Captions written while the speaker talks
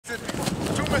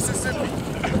Mississippi.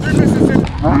 3 Mississippi.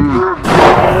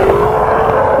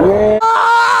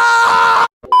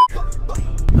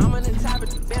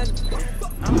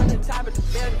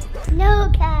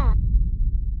 No cap.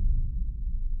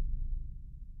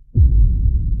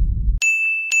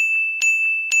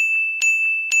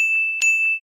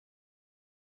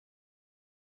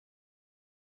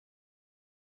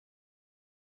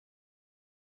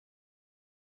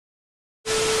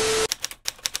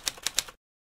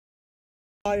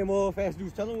 I am all fast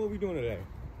dudes. Tell them what we doing today.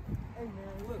 Hey man,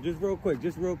 look. Just real quick.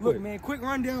 Look, man, quick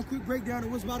rundown, quick breakdown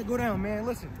of what's about to go down, man.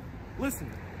 Listen.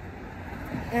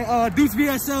 And Deuce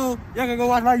VSL, y'all can go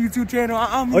watch my YouTube channel.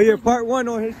 Oh yeah, part 1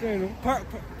 on his channel. Part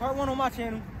 1 on my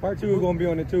channel. Part 2 is gonna be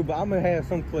on it too, but I'm gonna have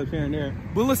some clips here and there.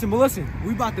 But listen,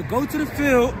 we about to go to the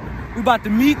field. We about to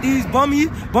meet these bum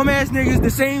ass niggas, the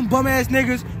same bum ass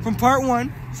niggas from part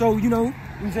 1. So you know what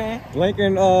I'm saying? Link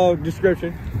in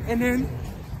description. And then,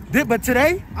 but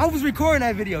today I was recording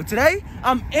that video. Today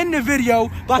I'm in the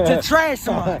video about to trash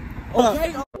someone.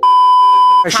 Okay.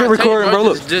 Shit recording, bro.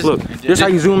 Look. This how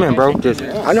you zoom in, bro. Just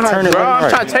I know how to turn it. Bro, I'm right.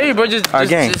 trying to tell you, bro.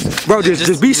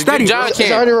 Just be steady. It's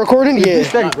already recording? Yeah. Be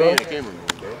steady, bro. Let's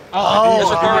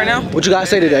record right now. What you gotta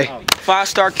say today?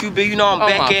 5-star QB, you know I'm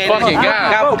back at it. fucking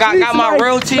God. Got my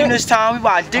real team this time. We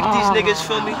about to dick these niggas,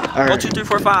 feel me? right. 1, 2, 3,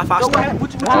 4, 5, 5 star.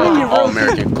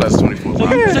 All-American class 24.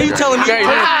 So you telling me? Fucking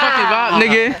vibe,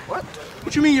 nigga.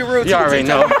 What you mean your real team? You already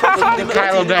know.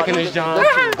 Kylo back in his job.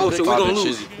 Oh, so we gonna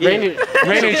lose. Raining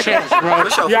champs, bro.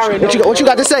 You already know. What you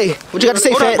got to say? What you got to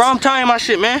say, Hold up, Fats? bro. I'm tying my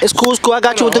shit, man. It's cool. I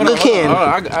got you with the good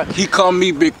can. He called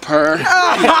me Big Purr.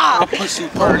 Pussy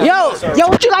Purr. Yo,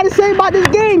 what you got to say about this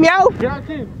game, yo?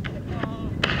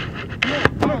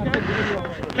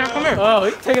 Come here. Oh,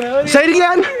 he's taking it. Say it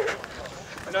again.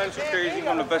 Nothing too crazy.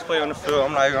 I'm the best player on the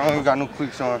field. I don't even got no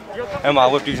clicks on. And I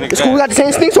whip these niggas. It's cool. We got the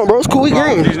same sneaks on, bro. It's cool. We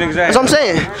green. These niggas That's what I'm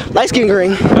saying. Light skin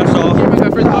green. That's all.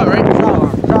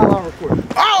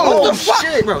 Oh, what the fuck?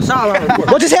 Shit, bro. Silent.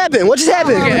 What just happened? What just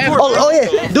happened? Oh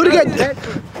yeah. Do it again.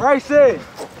 Right side.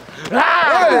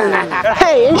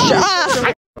 Hey,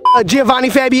 Giovanni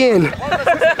Fabian.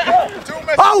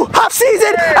 Oh, half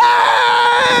season.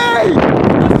 Hey!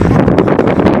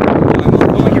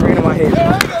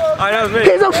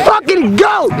 He's a fucking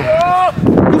goat.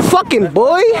 You fucking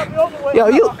boy. Yo,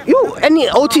 you any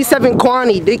OT7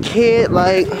 Kwani dickhead,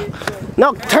 like.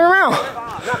 No, turn around.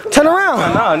 Turn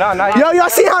around. No. Yo, y'all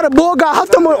see how the ball got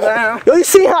huffed on? Yo, you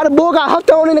see how the ball got huffed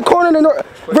on in the corner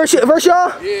versus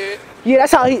y'all? Yeah. Yeah,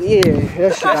 that's how he. Yeah,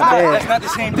 that's bad. That's not the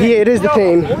same thing. Yeah, it is the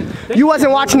thing. You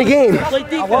wasn't watching the game.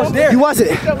 I was there. You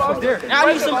wasn't. I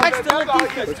need some extra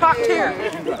defense. Top tier.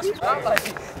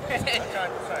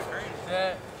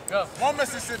 1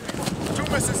 Mississippi. 2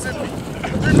 Mississippi.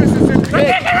 3 Mississippi.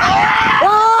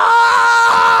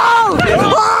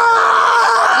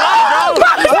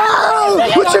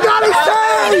 What you gotta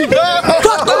say?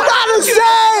 Fuck you gotta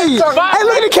say? Hey,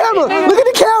 look at the camera. Look at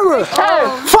the camera.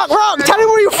 Fuck Rock. Tell him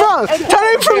where you from. Tell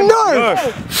him from North.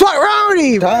 Fuck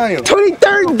Rowdy.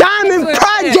 23rd Diamond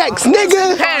Projects,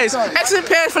 nigga. Exit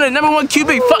pass from the #1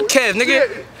 QB. Fuck Kev,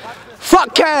 nigga.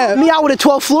 Fuck Kev. Me, I would have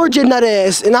 12th floor jet nut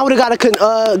ass, and I would have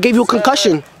got gave you a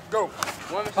concussion. Go.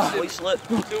 1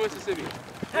 Mississippi. 2 Mississippi.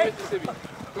 3 Mississippi.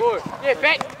 4. Yeah,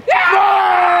 back.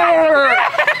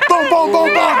 Boom,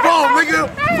 nigga.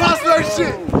 Boss that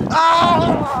shit.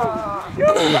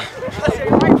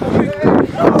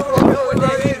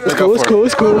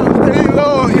 It's cool.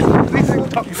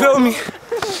 You feel me?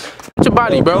 What's your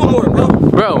body, bro?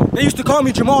 Bro. They used to call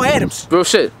me Jamal Adams. Real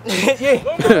shit. Yeah.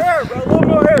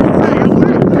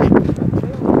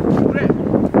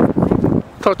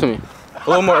 Talk to me. A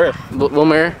little more air. Little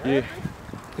more air? Yeah.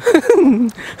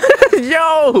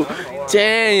 Yo!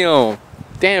 Damn,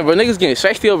 bro. Niggas getting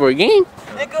sexy over a game?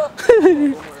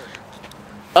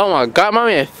 Oh my god, my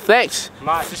man Flex.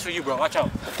 This for you, bro. Watch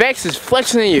out. Flex is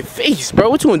flexing in your face, bro.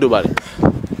 What you gonna do about it?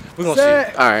 We gonna see.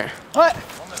 Alright. What?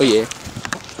 Oh yeah.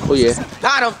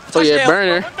 Got him. Oh yeah,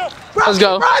 burner. Let's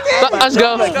go. Let's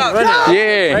go.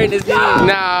 Yeah.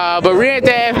 Nah, but we ain't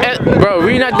that bro,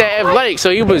 we not that athletic, so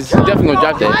he was definitely gonna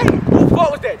drop that. Whose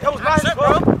fault was that? That was my shit,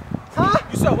 bro. Huh?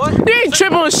 You said what? You ain't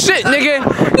tripping on shit, nigga.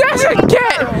 That's a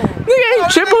cat. Nigga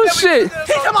ain't tripping on shit.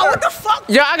 He talking about what the fuck?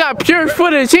 Yo, I got pure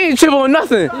footage. He ain't tripping on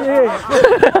nothing. Yo.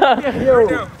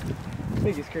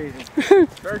 Nigga's crazy.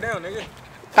 Third down, nigga.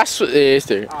 Yeah, it's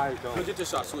there. Alright, don't. Get this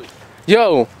shot, switch.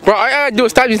 Yo, bro, all I gotta do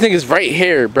is stop these niggas right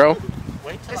here, bro.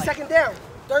 It's second down.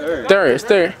 Third, it's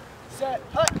there. Set.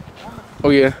 Hut. Oh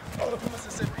yeah.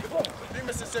 Mississippi. 3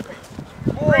 Mississippi.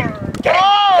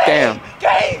 Damn.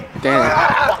 Damn.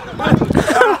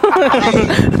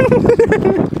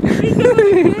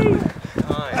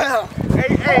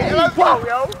 Hey, Let's go,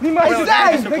 yo. Need my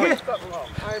nigga.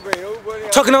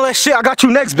 Talking all that shit, I got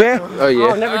you next, man. Oh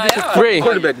yeah. Ree.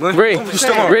 Ree,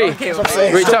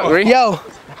 talk, Ree. Yo.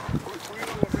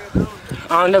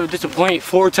 I'll never disappoint.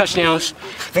 4 touchdowns.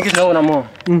 Niggas know what I'm on.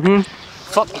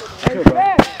 Fuck.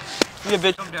 Yeah,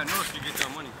 bitch.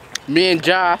 Me and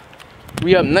Ja,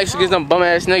 we up next against them bum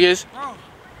ass niggas.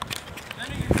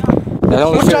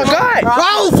 What y'all got?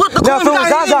 Bro, flip the coin.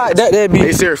 That'd be.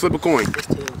 Hey, Sarah, flip a coin.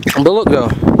 But look though,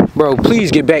 bro,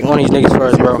 please get back on these niggas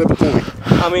first, bro. Flip a coin.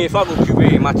 I mean, if I go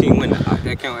QB and my team win,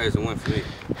 that count as a win for me.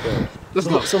 Let's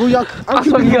go. So who y'all? Let's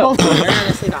fucking go.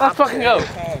 Let's fucking go.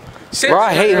 Bro,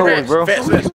 I hate hoes, bro.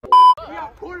 Fast.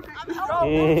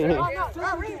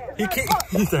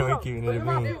 He said we keeping it in.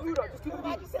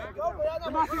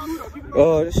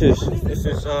 Oh, this is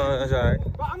that's alright.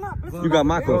 You got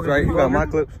my clips, right? You got my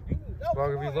clips.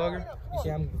 Vlogger be vlogger. You see,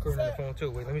 I'm recording on the phone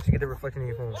too. Wait, let me see, get the reflection in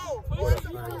your phone. What up?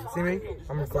 See me?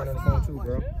 I'm recording on the phone too,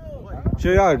 bro.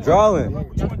 Sure, y'all drawing.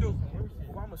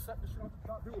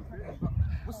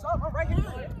 What's up? I'm right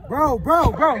here. Bro.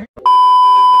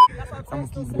 I'm gonna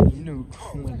keep it, you know.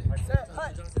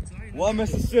 1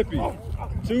 Mississippi,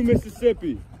 2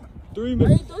 Mississippi, 3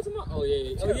 Mississippi. Oh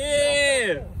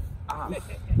yeah.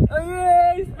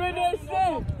 He's been there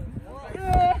since.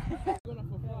 Yeah.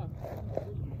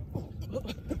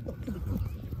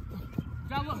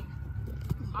 Now look.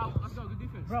 Let's go. Good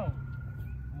defense. Bro.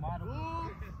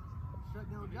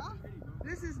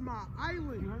 This is my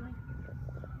island. You heard me?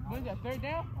 What is that? 3rd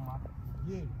down?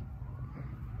 Yeah.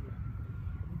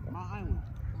 My island.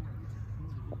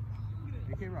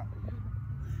 AK Rock.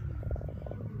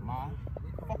 My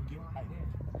fucking island.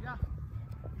 Yeah.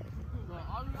 So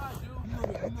all you gotta do. You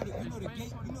know the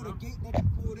gate that you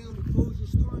pull down to close your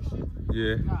store and shit?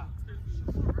 Yeah.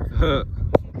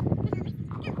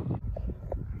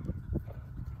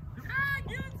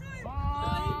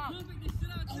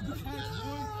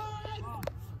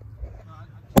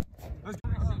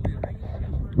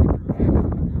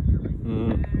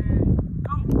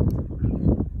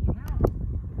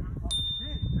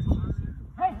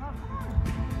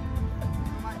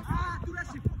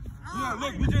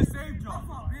 Look, we just saved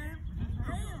y'all.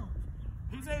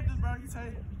 He saved us, bro. You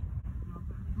saved.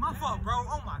 My fault, bro.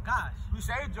 Oh my gosh. We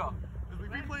saved y'all. If we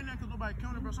be playing that because nobody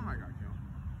counted, bro, somebody got killed.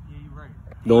 Yeah, you right.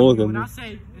 Don't look at When me. I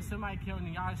say if somebody killed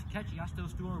and y'all catch it, y'all still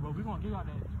store it, but we gonna give y'all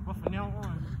that. But from now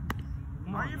on,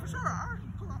 come on. Yeah, for sure. All right.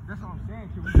 That's what I'm saying.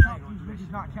 Can we count these niggas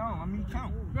not counting? I mean,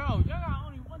 count. Bro, y'all got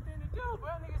only one thing to do,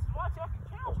 bro. Niggas watch y'all can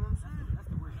count. That's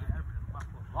the worst shit ever.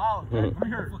 Wow. Let me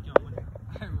hear it.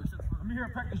 Let me hear a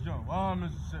practice jump. Oh,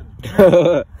 Mississippi.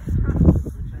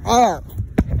 Ah.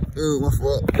 Ooh, my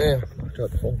fault. Damn. I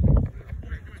dropped the phone.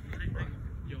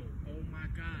 Yo, oh my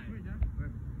God.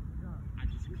 I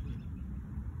just cleaned.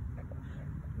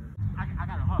 I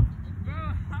got a hug.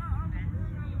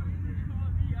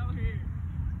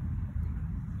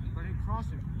 Bro, they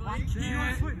crossing.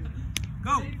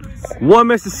 Go. 1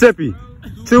 Mississippi,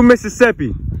 2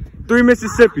 Mississippi, 3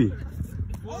 Mississippi.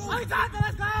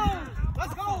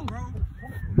 Let's go, bro.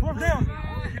 Fourth down.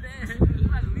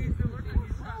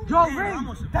 Yo,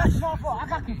 Ring, that's my fault. I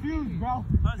got confused, bro.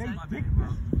 They dicked me.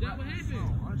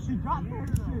 She dropped me.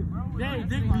 They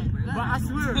dicked me. But I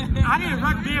swear, I didn't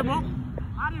run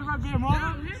beam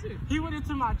over. He went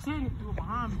into my chin and threw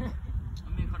behind me. I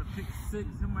mean, caught a pick 6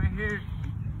 in my hair.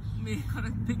 I mean, caught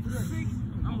a pick 6.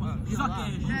 I'm gonna suck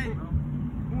ass shit, bro.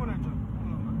 Who won that jump?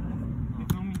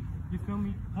 You feel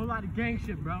me? Whole lot of gang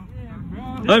shit, bro.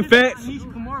 Unfacts. Niche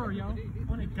Kimura, yo.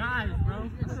 On the guys, bro.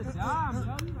 That's a job, yo.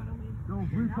 Yo,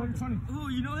 2020. Ooh,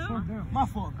 you know him? My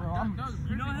fault, bro.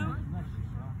 You know him?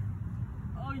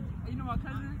 Oh, you know my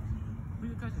cousin? Who's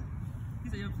your cousin? He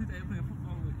said, yo, please, I ain't playing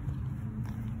football with you.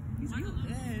 He's like,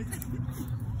 yeah.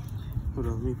 Hold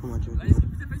on, let me put my drink. Like, put the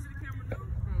face in the camera, though.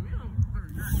 Bro, we don't.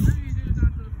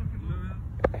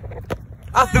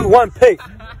 I threw one pick.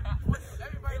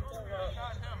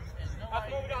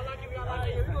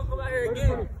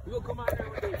 We gonna come out here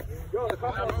with this. Yo, the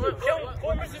car.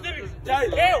 4 Mississippi.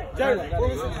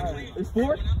 It's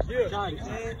 4? Yeah.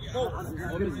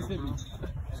 1 Mississippi.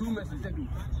 2 Mississippi.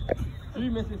 3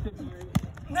 Mississippi.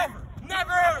 Never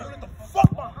get the fuck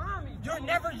behind me. You're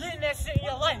never getting that shit in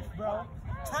your life, bro.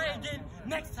 Try again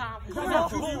next time. Come on,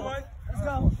 QB1. Let's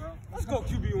go. Let's go,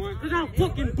 QB1. We're not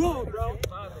fucking bull, bro.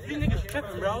 These niggas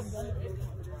tripping, bro.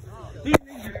 These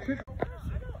niggas tripping.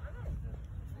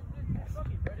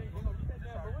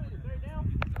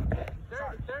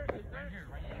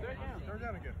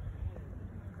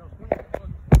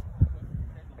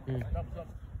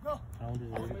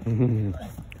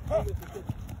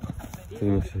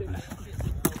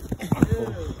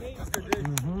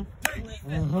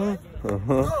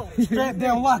 Strap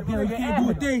down, lock down. You can't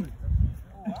do a thing.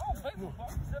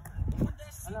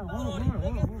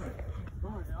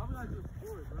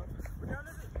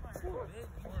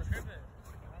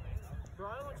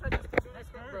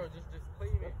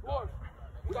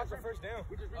 We got your first down.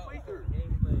 We just replaced her.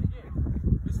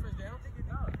 This first down?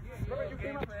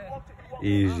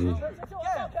 Easy.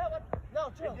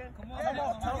 No, chill.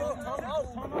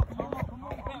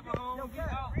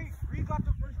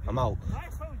 Come on. I'm out.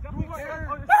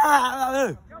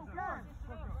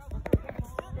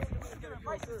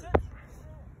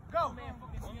 Go.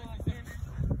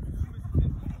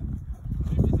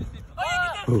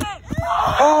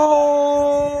 Oh!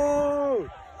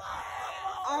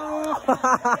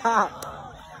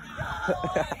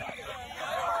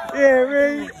 Yeah,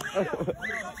 Ray.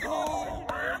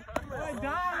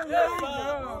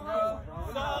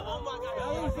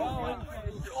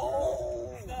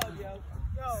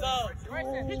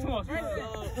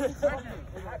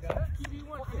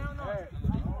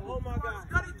 Oh my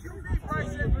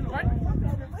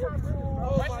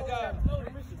God.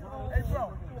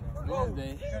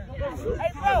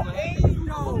 Hey, bro. Hey,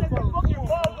 bro. Fucking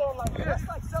ball going like that. That's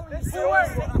like selling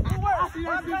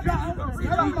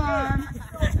Come on.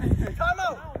 Time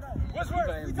out. What's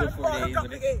worse? We talking about hook up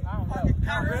the game.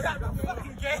 Hook up the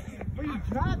fucking game. But you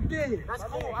dropped it. That's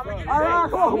cool. I'm gonna get it. All right,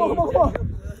 come on.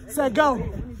 Set go.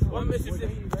 1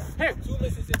 Mississippi. Here. 2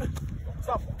 Mississippi.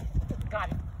 Stop. Got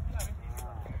it.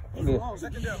 Oh,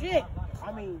 second down. Shit.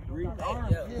 I mean, His arm.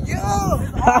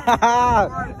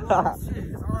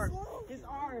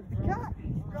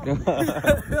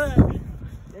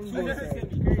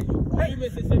 Hey,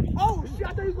 Mississippi. Oh, shit. I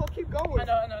thought he was going to keep going. I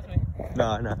know. No.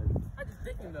 I just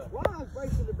thinking though. Why is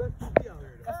Bryson the best QB out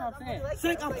here? That's what I'm saying.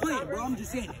 Sick, I'm playing, bro. I'm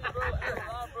just saying it.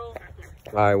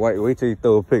 All right, wait till you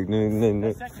throw a pick. Then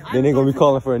they're gonna be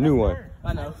calling for a new one.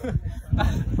 I know.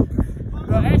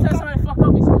 Bro, every time somebody fuck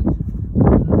up, we switch.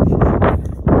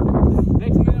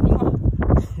 Next minute,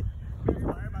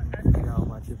 Now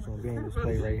my chips on game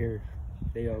display right here.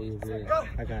 They all real good.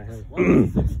 I got help.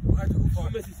 2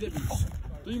 Mississippi.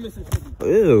 3 Mississippi.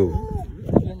 Ew.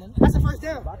 That's the first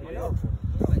down.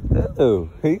 Ew.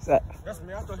 He's that. That's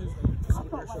me. I thought he was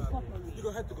going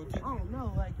to have to go deep. I don't know.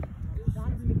 Like,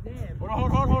 Donovan McNabb.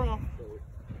 Hold on.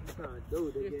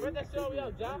 Spread that shit over,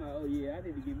 yo, John. Oh, yeah. I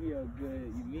need to give me a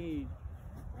good, you mean,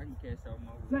 I can catch something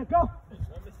over. Let's go.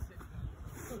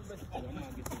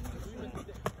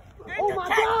 Oh, my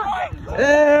God.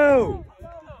 Ew.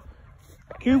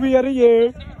 QB of the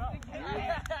year.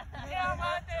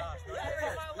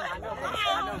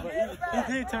 He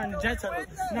did turn the Jets up.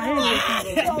 Now he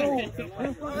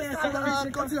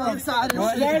go to the other side of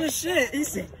the shit. He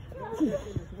said,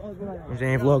 I'm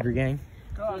saying vlogger gang.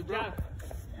 Go, John.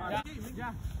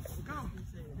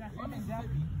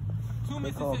 Two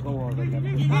Mississippi.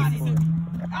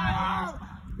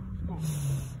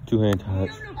 Two-hand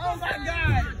touch.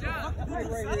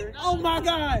 Oh my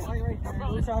God!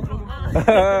 Let's go.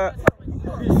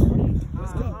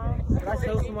 Can I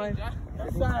tell somebody?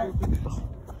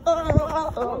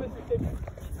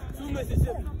 Two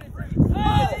Mississippi.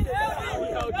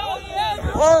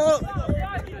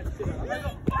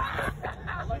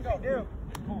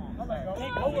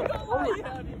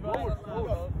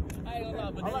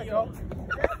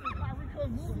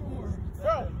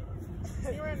 Bro,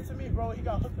 he ran into me, bro. He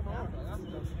got hooked in my arm.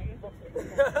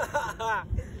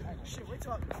 Shit, wait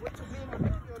till me and my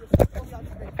baby on the phone out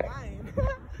there flying.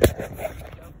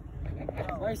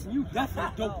 Bryson, you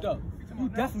definitely doped up. You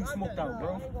definitely smoked out,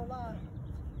 bro.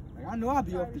 Like, I know I'll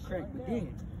be off the crack, but damn.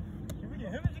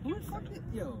 Who the fuck is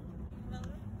yo?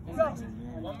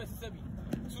 1 Mississippi.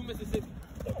 2 Mississippi.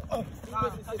 2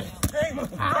 Mississippi.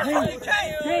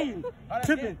 Game.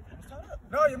 Tripping.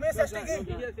 No, you missed that shit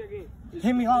game.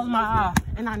 Hit me all in my eye,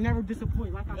 and I never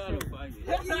disappoint, like I said.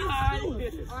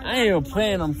 I ain't even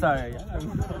playing, I'm sorry.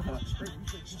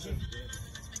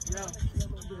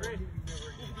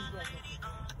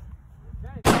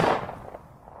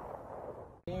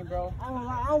 Bro. I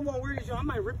don't want to wear these, I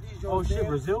might rip these. Oh shit,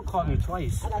 Brazil caught me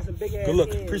twice. I got some big ass. Good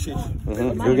luck. Appreciate you.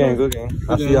 Good game.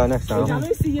 I'll see y'all next time. Let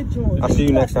me see your joint. I'll see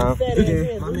you next time. Good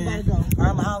game. My man.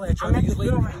 I'm holler at y'all niggas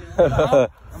later.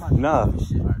 Nah.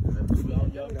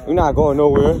 We're not going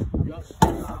nowhere.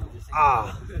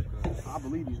 I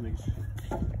believe these niggas.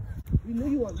 You knew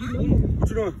you were. What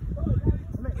you doing?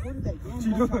 What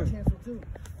you doing?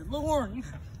 The little orange.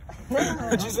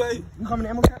 What'd you say? You coming to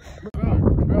Emerald Cap?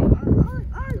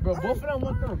 Bro, both of them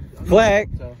want them. Flag.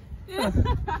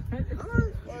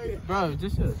 Bro,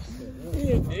 just a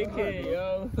dickhead,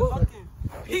 yo.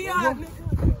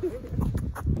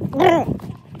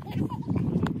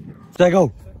 Stay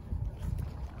go.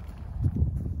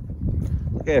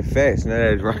 Look at that fast. Now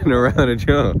that's running around the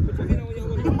jump.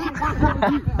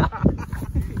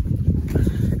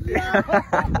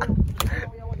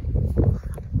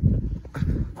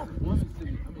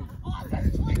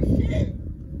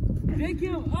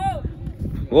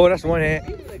 Whoa, that's one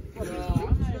hand.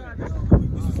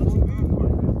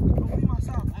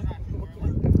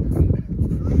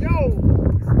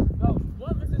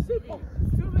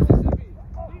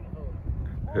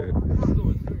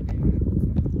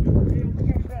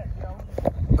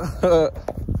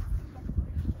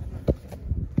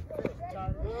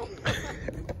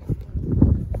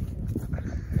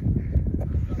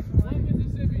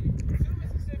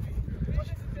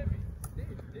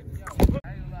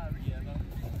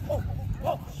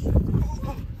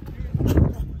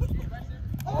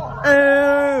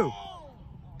 Ew.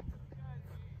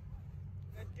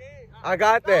 I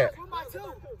got that.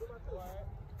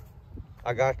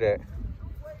 I got that.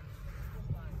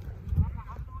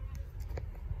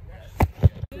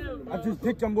 I just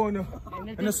picked them boy in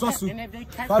the sauce.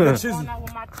 Five chisel.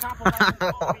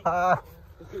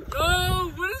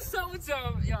 Oh, what is up with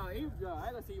y'all? Yo, I ain't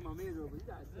gonna say you my man though, but you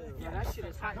gotta tell. Yeah, that shit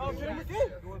is hot. No,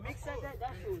 when Mick said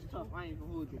that shit was tough. I ain't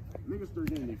gonna hold it. Niggas start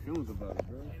getting their feelings about it,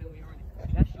 bro.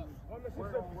 That shit was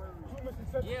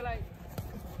yeah, like.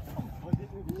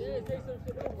 Yeah, take some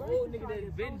shit up. Old nigga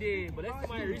that's been dead, but that's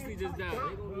somebody recently just died. They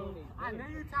gonna be on it. I know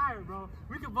you're tired, bro.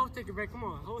 We can both take a break. Come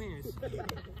on, hold hands.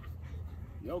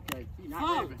 You okay?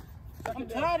 Fuck. I'm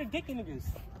tired of dicking niggas.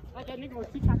 Like that nigga when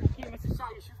he tried to kill Mr. Shot,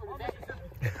 you shoot for the back.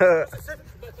 Mississippi.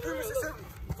 For Mississippi.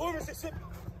 For Mississippi.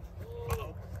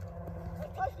 Uh-oh.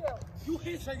 Touchdown. You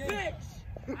hit bitch.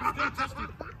 I still touched it.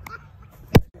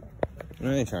 I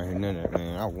ain't trying to hear none of that,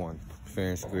 man. I won fair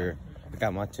and square. I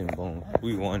got my 10 bones.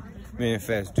 We won. Me and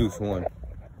Fast Deuce won.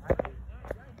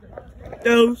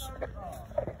 Deuce.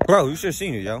 Bro, you should have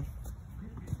seen it, yo.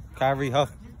 Kyrie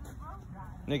Huff.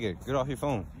 Nigga, get off your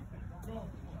phone.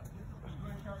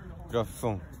 Get off your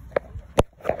phone.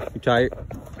 You tired?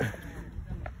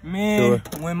 Man,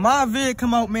 when my vid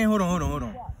come out, man, hold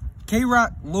on.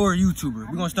 K-Rock, lore YouTuber.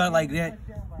 We gonna start like that.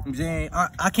 I'm saying,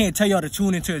 I can't tell y'all to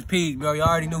tune into his page, bro. Y'all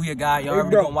already know he a guy. Y'all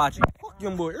already gonna watch it. Fuck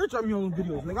young boy. Every time you on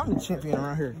videos, nigga, I'm the champion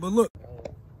around here. But look.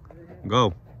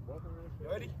 Go. You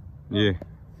ready? Yeah.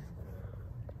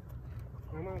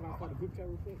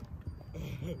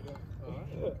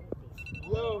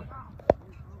 Yo.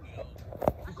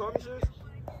 You call me, sis?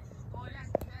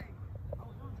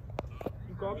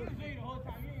 You call me?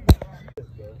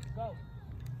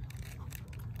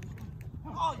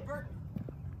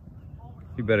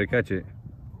 You better catch it.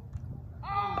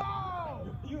 Oh!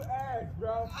 You ass,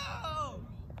 bro. Oh!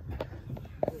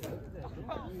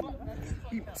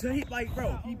 He like,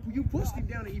 bro, you pushed him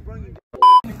down and he brought him down.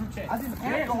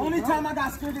 The only time I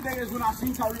got scared today is when I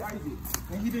seen Tyree Isaac,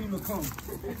 and he didn't even come.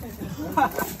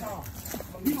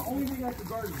 He's the only nigga at the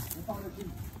garden.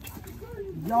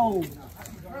 Yo,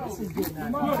 this is good.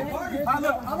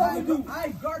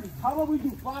 How about we do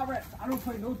 5 reps? I don't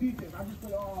play no defense. I just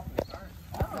play all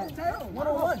offense.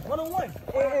 One-on-one.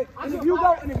 And if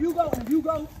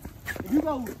you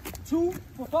go 2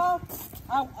 for 5,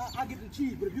 I get the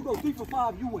cheese. But if you go 3 for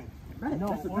 5, you win.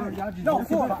 No, 4. Or y'all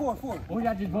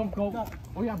just both go.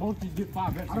 Or y'all both just get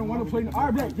 5 reps. I don't want to play.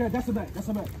 All right, yeah, that's a bet.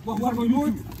 Well, whoever gonna do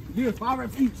it? Yeah, 5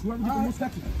 reps each. Whoever gets the most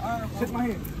seconds. Shake my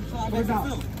hand. Play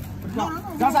down.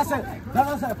 That's what I said. That's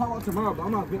what I said. Pop out tomorrow, but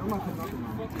I'm not coming out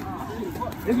tomorrow.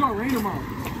 It's gonna rain tomorrow.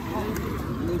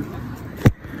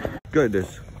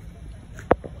 Goodness.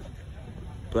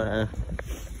 But,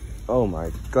 oh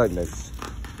my goodness.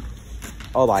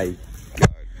 Oh my God.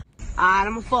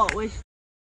 I'm a fault with